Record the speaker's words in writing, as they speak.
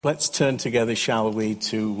Let's turn together, shall we,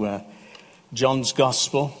 to John's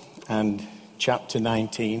Gospel and chapter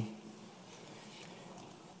 19.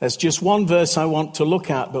 There's just one verse I want to look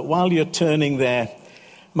at, but while you're turning there,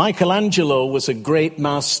 Michelangelo was a great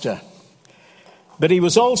master, but he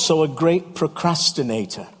was also a great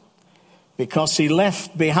procrastinator because he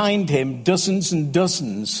left behind him dozens and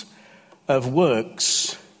dozens of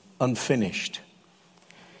works unfinished.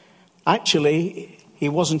 Actually, he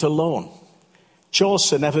wasn't alone.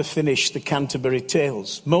 Chaucer never finished the Canterbury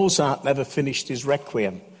Tales. Mozart never finished his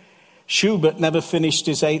Requiem. Schubert never finished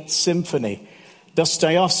his Eighth Symphony.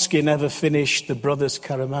 Dostoevsky never finished the Brothers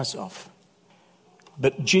Karamazov.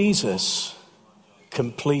 But Jesus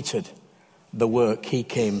completed the work he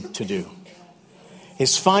came to do.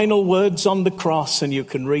 His final words on the cross, and you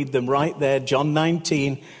can read them right there, John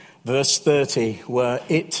 19, verse 30, were,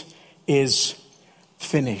 "It is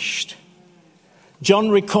finished." John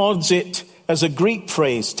records it as a Greek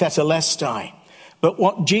phrase, tetelestai. But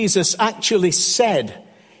what Jesus actually said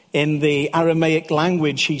in the Aramaic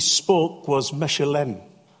language he spoke was meshalem.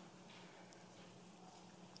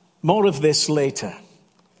 More of this later.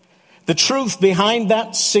 The truth behind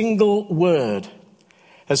that single word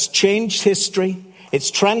has changed history.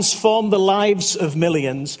 It's transformed the lives of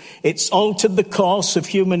millions. It's altered the course of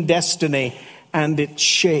human destiny, and it's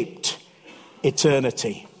shaped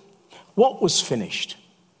eternity. What was finished?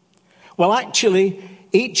 Well, actually,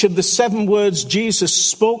 each of the 7 words Jesus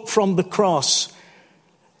spoke from the cross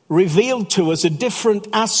revealed to us a different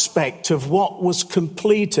aspect of what was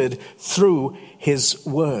completed through his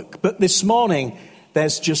work. But this morning,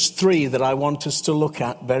 there's just 3 that I want us to look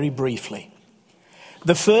at very briefly.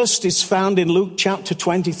 The first is found in Luke chapter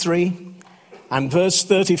 23 and verse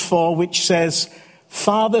 34, which says,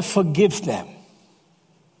 "Father, forgive them."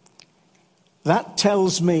 That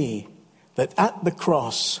tells me that at the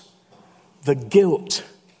cross, the guilt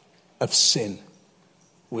of sin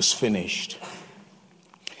was finished.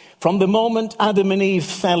 From the moment Adam and Eve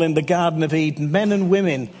fell in the Garden of Eden, men and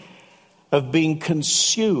women have been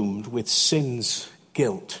consumed with sin's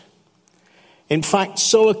guilt. In fact,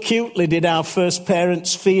 so acutely did our first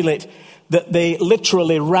parents feel it that they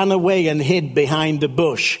literally ran away and hid behind a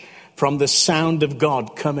bush from the sound of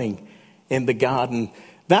God coming in the garden.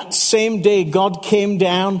 That same day, God came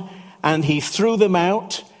down and he threw them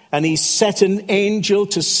out. And he set an angel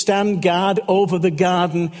to stand guard over the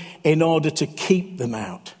garden in order to keep them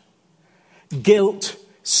out. Guilt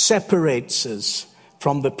separates us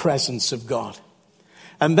from the presence of God.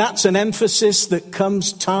 And that's an emphasis that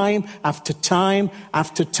comes time after time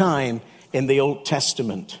after time in the Old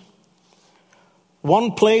Testament.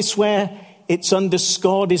 One place where it's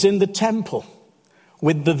underscored is in the temple,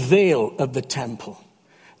 with the veil of the temple.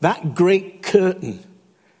 That great curtain,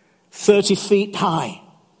 30 feet high,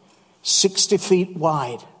 60 feet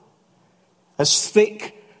wide, as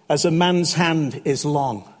thick as a man's hand is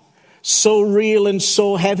long. So real and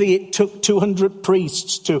so heavy it took 200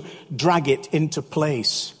 priests to drag it into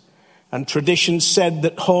place. And tradition said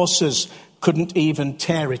that horses couldn't even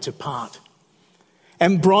tear it apart.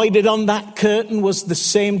 Embroidered on that curtain was the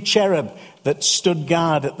same cherub that stood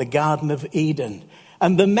guard at the Garden of Eden.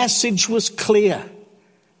 And the message was clear,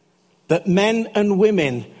 that men and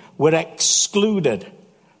women were excluded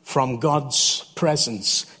from God's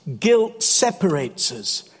presence. Guilt separates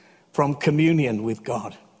us from communion with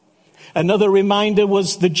God. Another reminder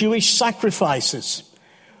was the Jewish sacrifices,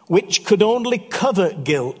 which could only cover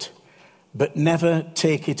guilt, but never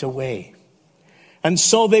take it away. And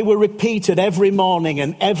so they were repeated every morning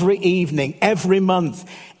and every evening, every month,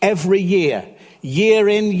 every year, year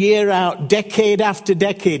in, year out, decade after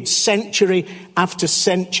decade, century after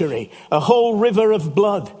century, a whole river of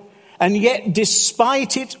blood. And yet,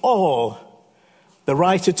 despite it all, the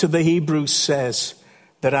writer to the Hebrews says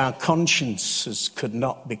that our consciences could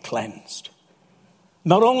not be cleansed.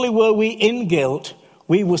 Not only were we in guilt,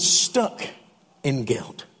 we were stuck in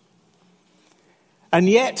guilt. And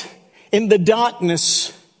yet, in the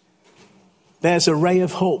darkness, there's a ray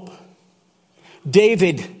of hope.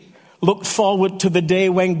 David looked forward to the day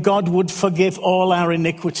when God would forgive all our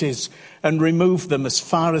iniquities and remove them as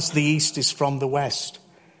far as the east is from the west.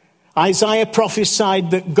 Isaiah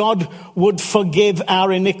prophesied that God would forgive our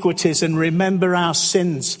iniquities and remember our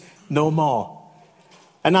sins no more.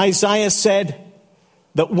 And Isaiah said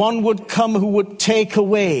that one would come who would take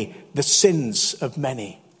away the sins of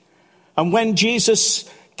many. And when Jesus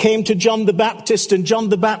came to John the Baptist and John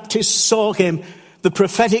the Baptist saw him, The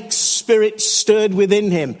prophetic spirit stirred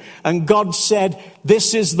within him, and God said,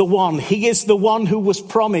 this is the one. He is the one who was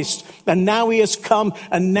promised, and now he has come,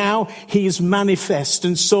 and now he is manifest.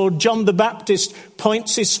 And so John the Baptist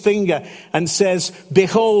points his finger and says,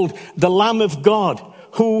 behold, the Lamb of God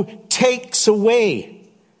who takes away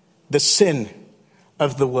the sin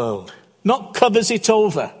of the world. Not covers it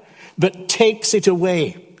over, but takes it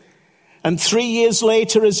away. And 3 years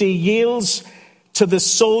later, as he yields to the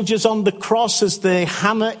soldiers on the cross as they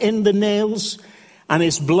hammer in the nails and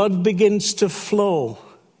his blood begins to flow,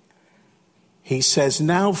 he says,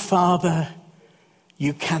 now, Father,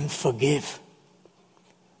 you can forgive.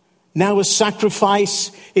 Now a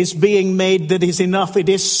sacrifice is being made that is enough. It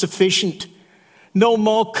is sufficient. No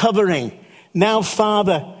more covering. Now,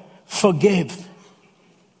 Father, forgive.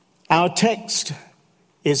 Our text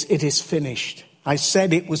is, it is finished. I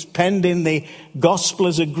said it was penned in the gospel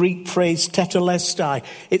as a Greek phrase, tetelestai.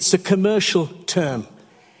 It's a commercial term.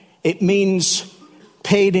 It means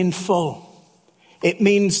paid in full. It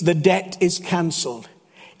means the debt is cancelled.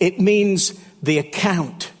 It means the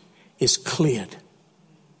account is cleared.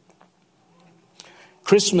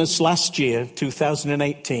 Christmas last year,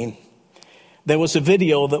 2018, there was a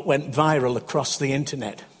video that went viral across the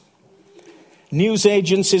internet. News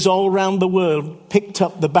agencies all around the world picked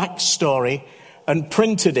up the backstory and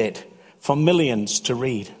printed it for millions to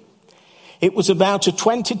read. It was about a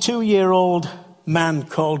 22-year-old man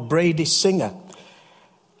called Brady Singer,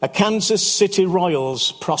 a Kansas City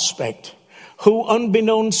Royals prospect, who,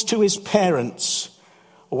 unbeknownst to his parents,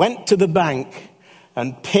 went to the bank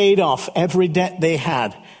and paid off every debt they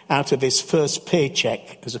had out of his first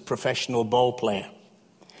paycheck as a professional ball player.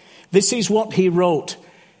 This is what he wrote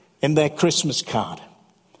in their Christmas card.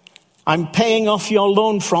 I'm paying off your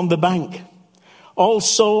loan from the bank.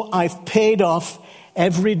 Also, I've paid off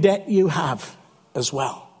every debt you have as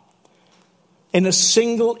well. In a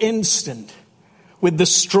single instant, with the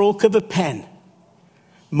stroke of a pen,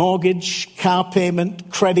 mortgage, car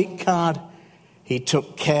payment, credit card, he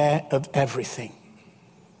took care of everything.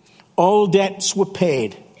 All debts were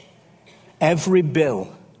paid. Every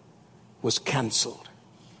bill was cancelled.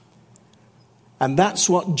 And that's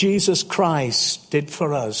what Jesus Christ did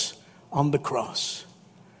for us on the cross.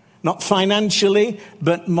 Not financially,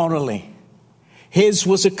 but morally. His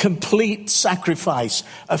was a complete sacrifice,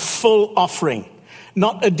 a full offering.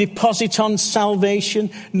 Not a deposit on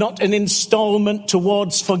salvation, not an installment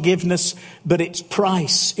towards forgiveness, but its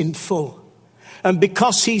price in full. And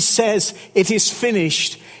because he says it is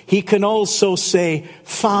finished, he can also say,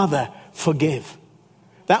 Father, forgive.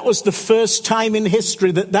 That was the first time in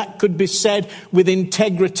history that could be said with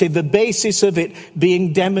integrity, the basis of it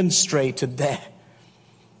being demonstrated there.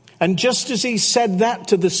 And just as he said that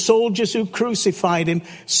to the soldiers who crucified him,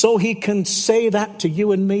 so he can say that to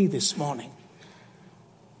you and me this morning.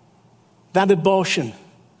 That abortion,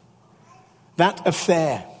 that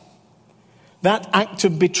affair, that act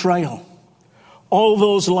of betrayal, all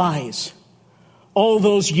those lies, all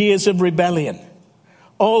those years of rebellion,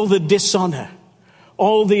 all the dishonor,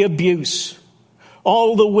 all the abuse,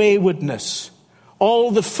 all the waywardness,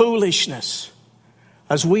 all the foolishness,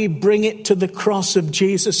 as we bring it to the cross of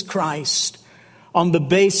Jesus Christ on the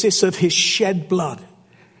basis of his shed blood,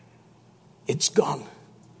 it's gone.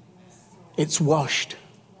 It's washed.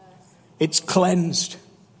 It's cleansed.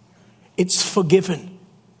 It's forgiven.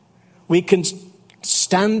 We can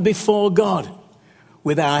stand before God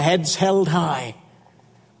with our heads held high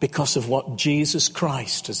because of what Jesus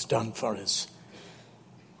Christ has done for us.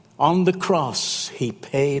 On the cross, he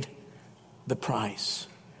paid the price.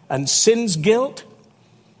 And sin's guilt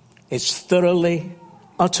is thoroughly,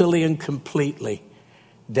 utterly, and completely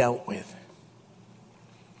dealt with.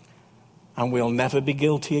 And we'll never be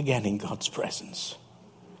guilty again in God's presence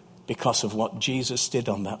because of what Jesus did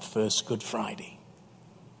on that first Good Friday.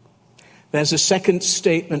 There's a second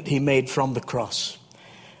statement he made from the cross.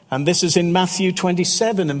 And this is in Matthew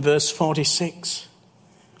 27 and verse 46.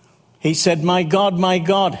 He said, my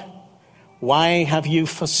God, why have you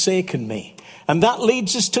forsaken me? And that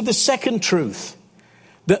leads us to the second truth,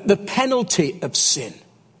 that the penalty of sin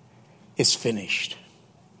is finished.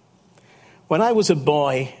 When I was a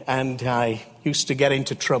boy and I used to get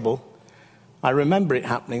into trouble, I remember it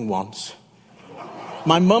happening once.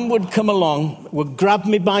 My mum would come along, would grab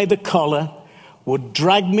me by the collar, would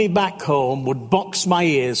drag me back home, would box my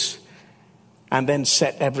ears, and then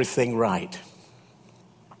set everything right.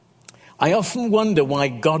 I often wonder why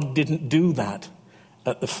God didn't do that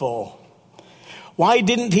at the fall. Why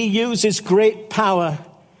didn't he use his great power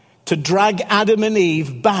to drag Adam and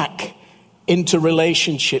Eve back into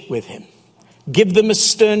relationship with him? Give them a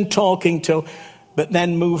stern talking to, but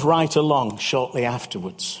then move right along shortly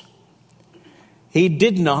afterwards. He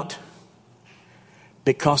did not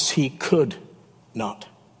because he could not.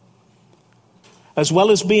 As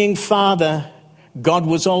well as being Father, God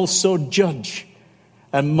was also judge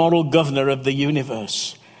and moral governor of the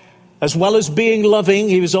universe. As well as being loving,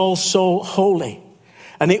 he was also holy.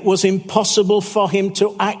 And it was impossible for him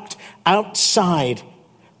to act outside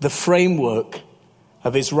the framework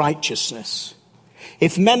of his righteousness.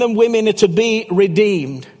 If men and women are to be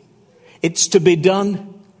redeemed, it's to be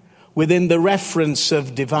done within the reference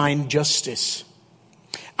of divine justice.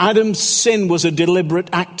 Adam's sin was a deliberate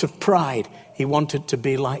act of pride. He wanted to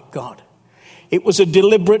be like God. It was a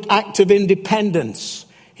deliberate act of independence.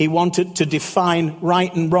 He wanted to define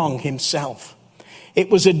right and wrong himself. It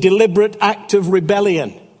was a deliberate act of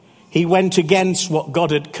rebellion. He went against what God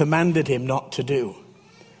had commanded him not to do.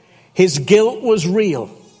 His guilt was real,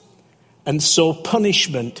 and so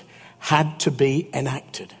punishment had to be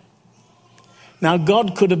enacted. Now,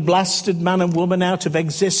 God could have blasted man and woman out of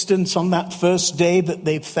existence on that first day that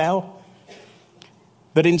they fell.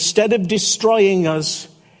 But instead of destroying us,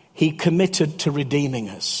 he committed to redeeming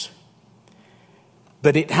us.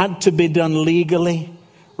 But it had to be done legally,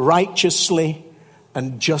 righteously,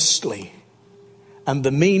 and justly. And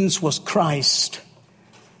the means was Christ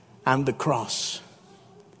and the cross.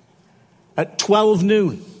 At 12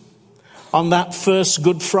 noon on that first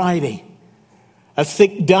Good Friday, a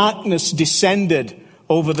thick darkness descended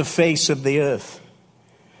over the face of the earth.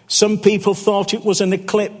 Some people thought it was an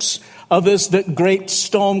eclipse, others that great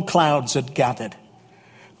storm clouds had gathered.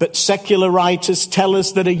 But secular writers tell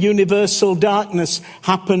us that a universal darkness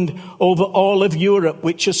happened over all of Europe,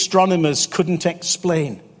 which astronomers couldn't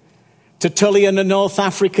explain. Tertullian, a North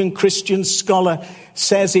African Christian scholar,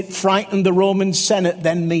 says it frightened the Roman Senate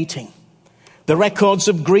then meeting. The records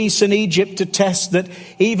of Greece and Egypt attest that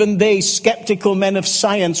even they, skeptical men of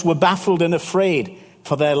science, were baffled and afraid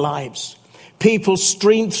for their lives. People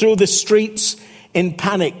streamed through the streets in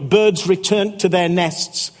panic. Birds returned to their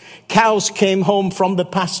nests. Cows came home from the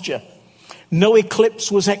pasture. No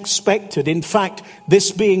eclipse was expected. In fact,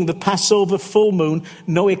 this being the Passover full moon,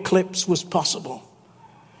 no eclipse was possible.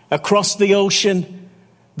 Across the ocean,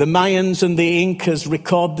 the Mayans and the Incas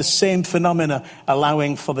record the same phenomena,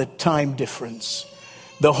 allowing for the time difference.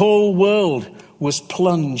 The whole world was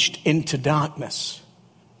plunged into darkness.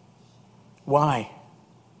 Why?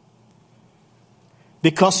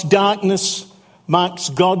 Because darkness marks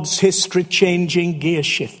God's history-changing gear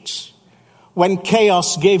shifts. When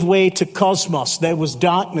chaos gave way to cosmos, there was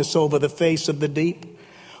darkness over the face of the deep.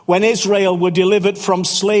 When Israel were delivered from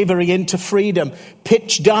slavery into freedom,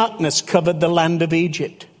 pitch darkness covered the land of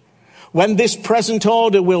Egypt. When this present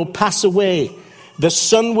order will pass away, the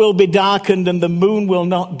sun will be darkened and the moon will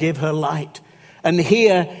not give her light. And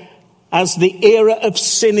here, as the era of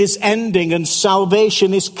sin is ending and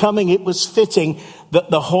salvation is coming, it was fitting that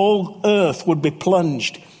the whole earth would be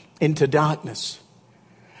plunged into darkness.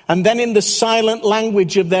 And then in the silent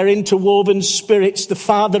language of their interwoven spirits, the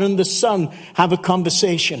Father and the Son have a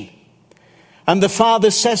conversation. And the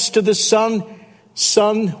Father says to the Son,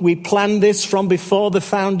 "Son, we planned this from before the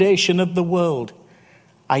foundation of the world.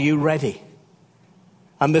 Are you ready?"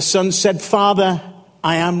 And the Son said, "Father,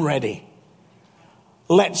 I am ready.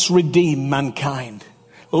 Let's redeem mankind.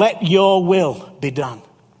 Let your will be done."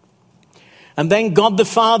 And then God the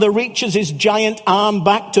Father reaches his giant arm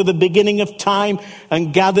back to the beginning of time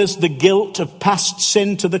and gathers the guilt of past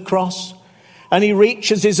sin to the cross. And he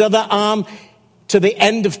reaches his other arm to the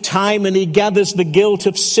end of time and he gathers the guilt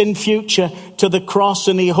of sin future to the cross,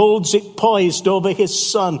 and he holds it poised over his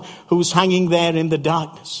Son who's hanging there in the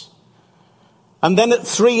darkness. And then at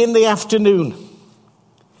 3 p.m,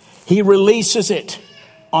 he releases it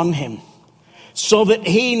on him, so that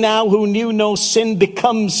he now who knew no sin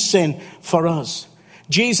becomes sin for us.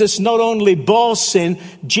 Jesus not only bore sin,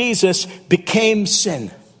 Jesus became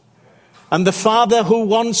sin. And the Father who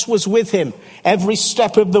once was with him every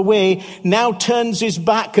step of the way now turns his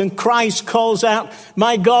back, and Christ calls out,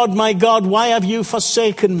 my God, why have you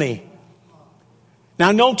forsaken me?"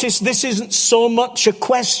 Now notice, this isn't so much a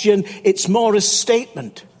question, it's more a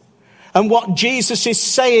statement. And what Jesus is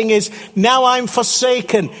saying is, now I'm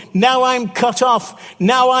forsaken, now I'm cut off,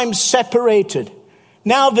 now I'm separated.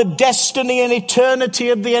 Now the destiny and eternity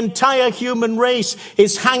of the entire human race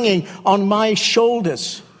is hanging on my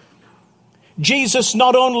shoulders. Jesus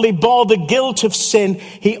not only bore the guilt of sin,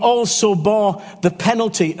 he also bore the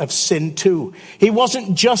penalty of sin too. He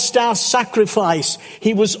wasn't just our sacrifice,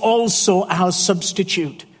 he was also our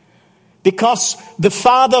substitute. Because the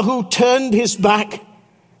Father who turned his back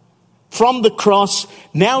from the cross,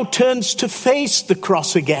 now turns to face the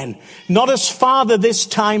cross again. Not as Father this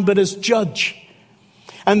time, but as Judge.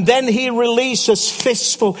 And then he releases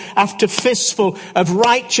fistful after fistful of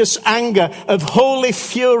righteous anger, of holy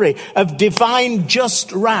fury, of divine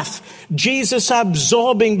just wrath. Jesus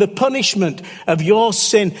absorbing the punishment of your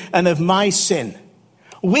sin and of my sin.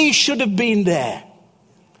 We should have been there,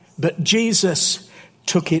 but Jesus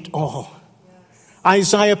took it all.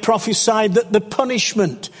 Isaiah prophesied that the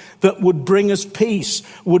punishment that would bring us peace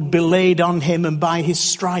would be laid on him, and by his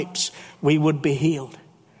stripes we would be healed.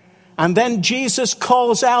 And then Jesus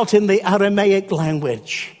calls out in the Aramaic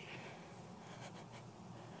language,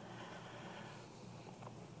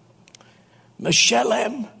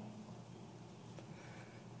 Meshelem.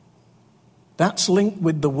 That's linked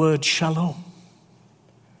with the word shalom.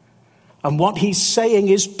 And what he's saying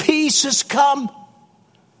is, peace has come.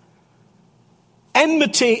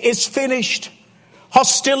 Enmity is finished.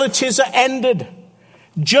 Hostilities are ended.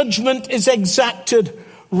 Judgment is exacted.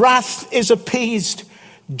 Wrath is appeased.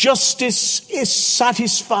 Justice is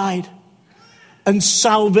satisfied. And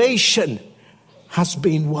salvation has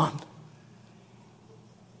been won.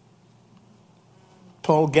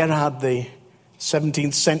 Paul Gerhard, the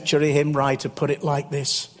 17th century hymn writer, put it like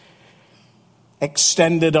this.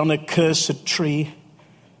 Extended on a cursed tree,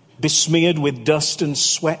 besmeared with dust and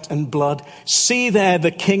sweat and blood. See there the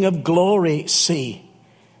King of glory, see.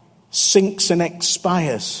 Sinks and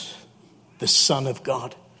expires, the Son of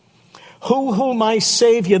God. Who my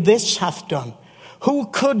Saviour this hath done? Who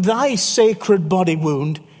could thy sacred body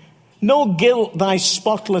wound? No guilt thy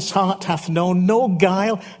spotless heart hath known. No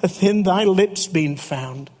guile hath in thy lips been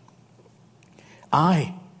found.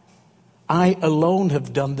 I alone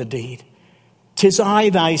have done the deed. 'Tis I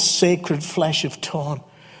thy sacred flesh have torn.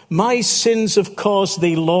 My sins have caused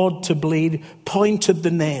thee, Lord, to bleed, pointed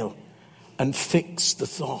the nail and fixed the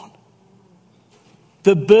thorn.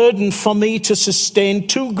 The burden for me to sustain,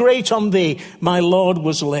 too great on thee, my Lord,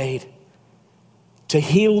 was laid. To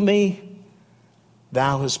heal me,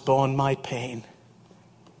 thou hast borne my pain.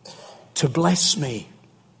 To bless me,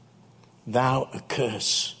 thou a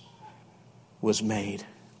curse was made.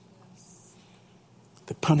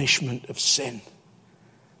 The punishment of sin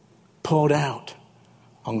poured out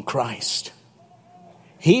on Christ.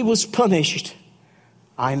 He was punished.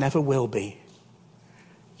 I never will be.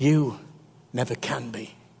 You never can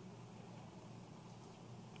be.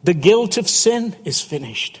 The guilt of sin is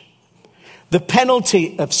finished. The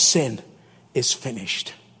penalty of sin is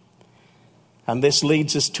finished. And this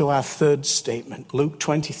leads us to our third statement. Luke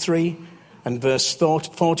 23 and verse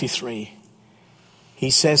 43. He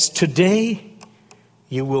says, today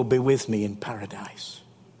you will be with me in paradise.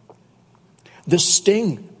 The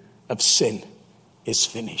sting of sin is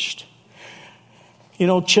finished. You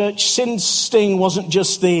know, church, sin's sting wasn't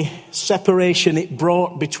just the separation it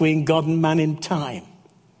brought between God and man in time,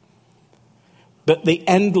 but the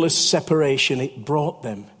endless separation it brought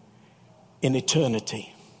them in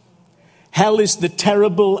eternity. Hell is the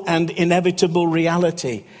terrible and inevitable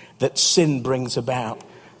reality that sin brings about.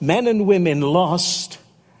 Men and women lost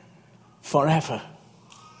forever.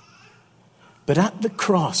 But at the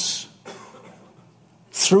cross,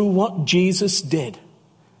 through what Jesus did,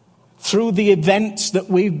 through the events that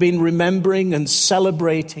we've been remembering and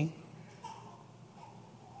celebrating,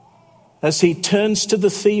 as he turns to the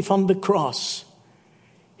thief on the cross,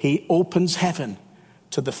 he opens heaven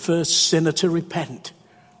to the first sinner to repent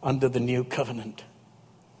under the new covenant.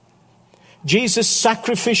 Jesus'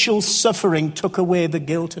 sacrificial suffering took away the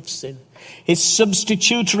guilt of sin. His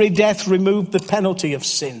substitutory death removed the penalty of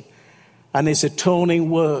sin. And his atoning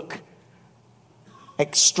work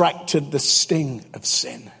extracted the sting of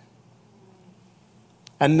sin.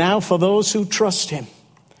 And now for those who trust him,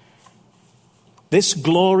 this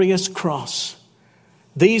glorious cross,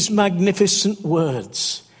 these magnificent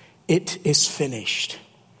words, it is finished.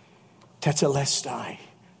 Tetelestai,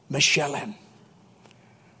 Meshelem.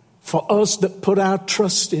 For us that put our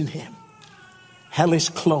trust in him, hell is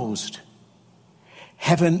closed.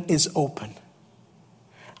 Heaven is open.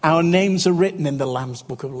 Our names are written in the Lamb's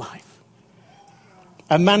Book of Life.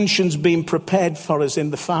 A mansion's been prepared for us in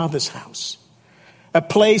the Father's house. A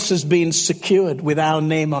place has been secured with our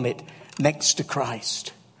name on it next to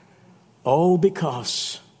Christ. All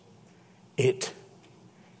because it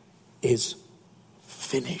is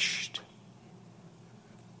finished.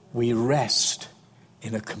 We rest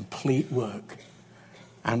in a complete work,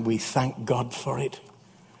 and we thank God for it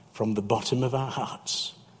from the bottom of our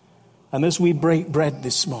hearts. And as we break bread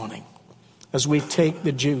this morning, as we take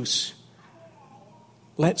the juice,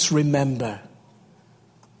 let's remember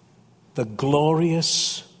the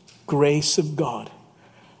glorious grace of God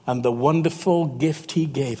and the wonderful gift he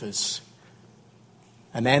gave us.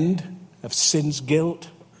 An end of sin's guilt,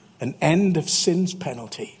 an end of sin's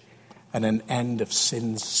penalty, and an end of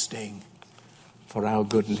sin's sting for our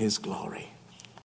good and his glory.